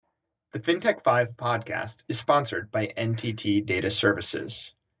The FinTech 5 podcast is sponsored by NTT Data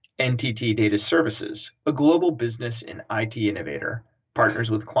Services. NTT Data Services, a global business and IT innovator,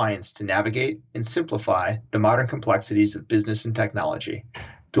 partners with clients to navigate and simplify the modern complexities of business and technology,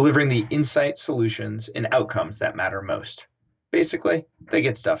 delivering the insight, solutions, and outcomes that matter most. Basically, they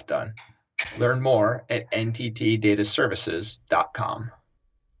get stuff done. Learn more at nttdataservices.com.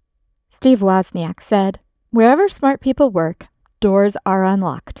 Steve Wozniak said, "Wherever smart people work, doors are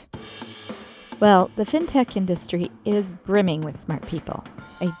unlocked." Well, the fintech industry is brimming with smart people,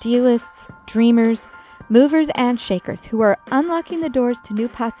 idealists, dreamers, movers and shakers who are unlocking the doors to new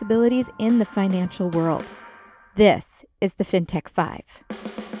possibilities in the financial world. This is the FinTech 5.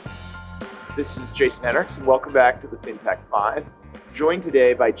 This is Jason Hendricks, and welcome back to the FinTech 5. Joined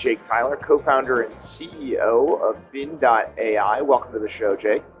today by Jake Tyler, co-founder and CEO of Finn.ai. Welcome to the show,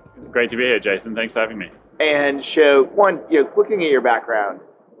 Jake. Great to be here, Jason. Thanks for having me. And so, looking at your background,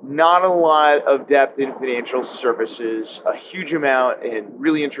 not a lot of depth in financial services, a huge amount and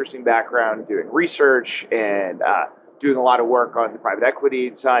really interesting background doing research and doing a lot of work on the private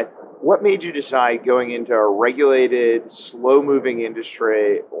equity side. What made you decide going into a regulated, slow-moving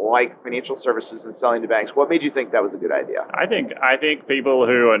industry like financial services and selling to banks? What made you think that was a good idea? I think people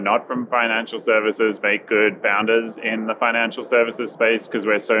who are not from financial services make good founders in the financial services space because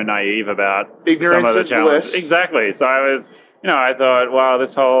we're so naive about Ignorance some of the is challenges. bliss. Exactly. So I thought, wow,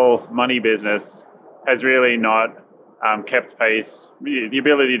 this whole money business has really not kept pace. The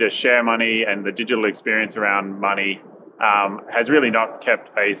ability to share money and the digital experience around money has really not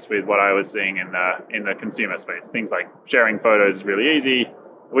kept pace with what I was seeing in the consumer space. Things like sharing photos is really easy.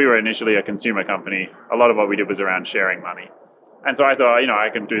 We were initially a consumer company. A lot of what we did was around sharing money. And so I thought, I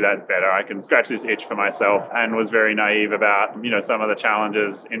can do that better. I can scratch this itch for myself, and was very naive about, some of the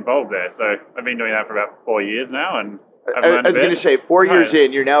challenges involved there. So I've been doing that for about 4 years now, and I've learned I was going to say, 4 years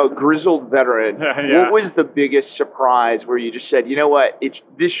in, you're now a grizzled veteran. Yeah. What was the biggest surprise where you just said, you know what,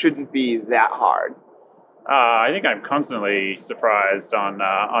 this shouldn't be that hard? I think I'm constantly surprised on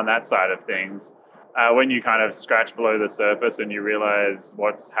that side of things. When you kind of scratch below the surface and you realize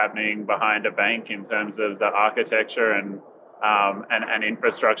what's happening behind a bank in terms of the architecture and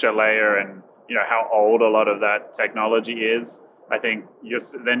infrastructure layer, and how old a lot of that technology is, I think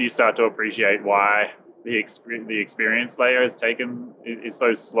then you start to appreciate why the experience layer is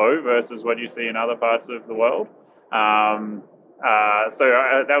so slow versus what you see in other parts of the world. So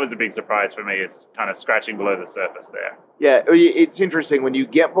that was a big surprise for me, is kind of scratching below the surface there. Yeah, it's interesting when you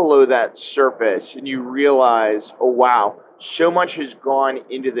get below that surface and you realize, oh, wow, so much has gone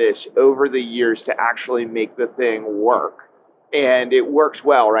into this over the years to actually make the thing work. And it works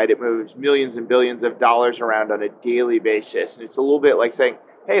well, right? It moves millions and billions of dollars around on a daily basis. And it's a little bit like saying,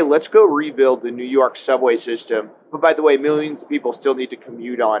 hey, let's go rebuild the New York subway system. But by the way, millions of people still need to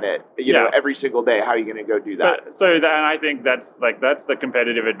commute on it, every single day. How are you going to go do that? And I think that's the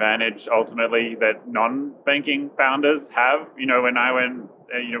competitive advantage ultimately that non-banking founders have. We're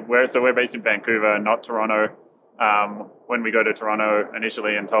based in Vancouver, not Toronto. When we go to Toronto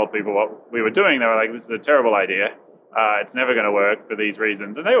initially and told people what we were doing, they were like, "This is a terrible idea. It's never going to work for these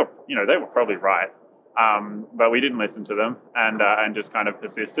reasons." And they were probably right. But we didn't listen to them and just kind of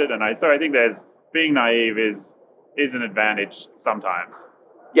persisted. So I think being naive is an advantage sometimes.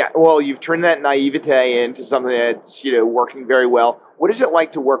 Yeah, well, you've turned that naivete into something that's working very well. What is it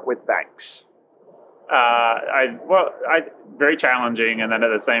like to work with banks? Very challenging, and then at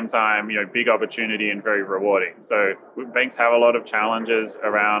the same time, big opportunity and very rewarding. So banks have a lot of challenges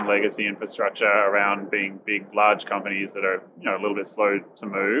around legacy infrastructure, around being big, large companies that are a little bit slow to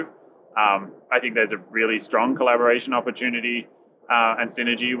move. I think there's a really strong collaboration opportunity and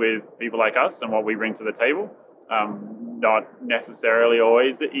synergy with people like us and what we bring to the table. Not necessarily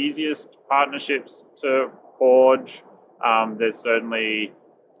always the easiest partnerships to forge. There's certainly,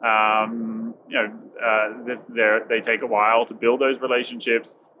 they take a while to build those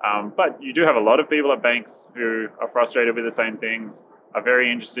relationships. But you do have a lot of people at banks who are frustrated with the same things, are very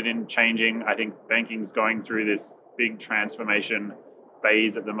interested in changing. I think banking's going through this big transformation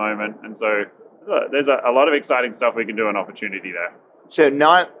phase at the moment, and so there's a lot of exciting stuff we can do, an opportunity there. So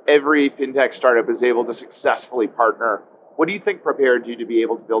not every fintech startup is able to successfully partner. What do you think prepared you to be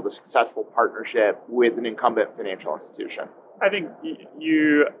able to build a successful partnership with an incumbent financial institution? I think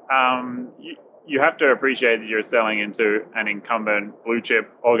you have to appreciate that you're selling into an incumbent blue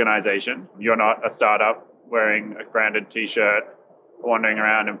chip organization. You're not a startup wearing a branded t-shirt, wandering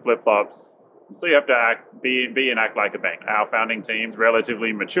around in flip-flops. So you have to be and act like a bank. Our founding team's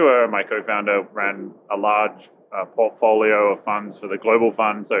relatively mature. My co-founder ran a large portfolio of funds for the global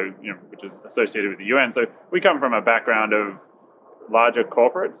fund, which is associated with the UN. So we come from a background of larger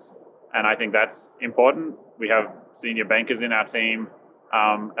corporates, And I think that's important. We have senior bankers in our team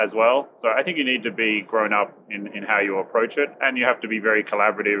as well. So I think you need to be grown up in how you approach it. And you have to be very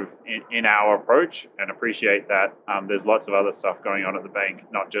collaborative in our approach and appreciate that there's lots of other stuff going on at the bank,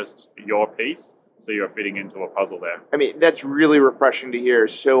 not just your piece. So you're fitting into a puzzle there. I mean, that's really refreshing to hear.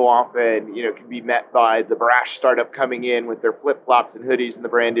 So often, can be met by the brash startup coming in with their flip-flops and hoodies and the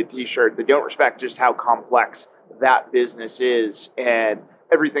branded t-shirt. They don't respect just how complex that business is and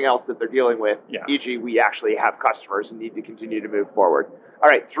everything else that they're dealing with, e.g. we actually have customers and need to continue to move forward. All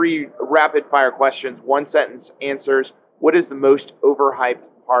right, 3 rapid-fire questions, 1-sentence answers. What is the most overhyped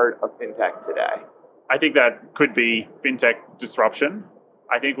part of fintech today? I think that could be fintech disruption.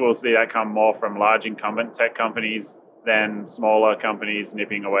 I think we'll see that come more from large incumbent tech companies than smaller companies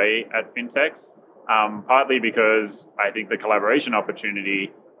nipping away at fintechs, partly because I think the collaboration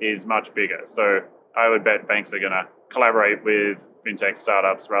opportunity is much bigger. So I would bet banks are going to collaborate with fintech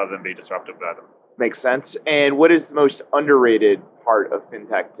startups rather than be disrupted by them. Makes sense. And what is the most underrated part of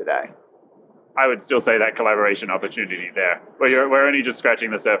fintech today? I would still say that collaboration opportunity there. But we're only just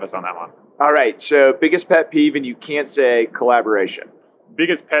scratching the surface on that one. All right. So biggest pet peeve, and you can't say collaboration.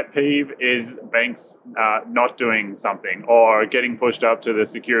 Biggest pet peeve is banks not doing something or getting pushed up to the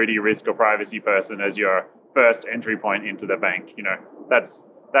security risk or privacy person as your first entry point into the bank. That's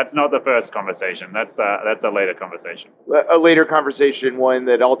not the first conversation. That's a later conversation. A later conversation, one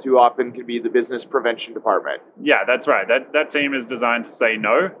that all too often can be the business prevention department. Yeah, that's right. That team is designed to say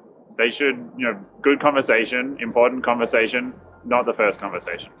no. They should, good conversation, important conversation, not the first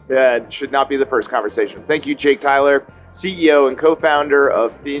conversation. It should not be the first conversation. Thank you, Jake Tyler, CEO and co-founder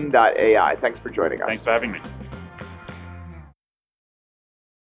of Finn.ai. Thanks for joining us. Thanks for having me.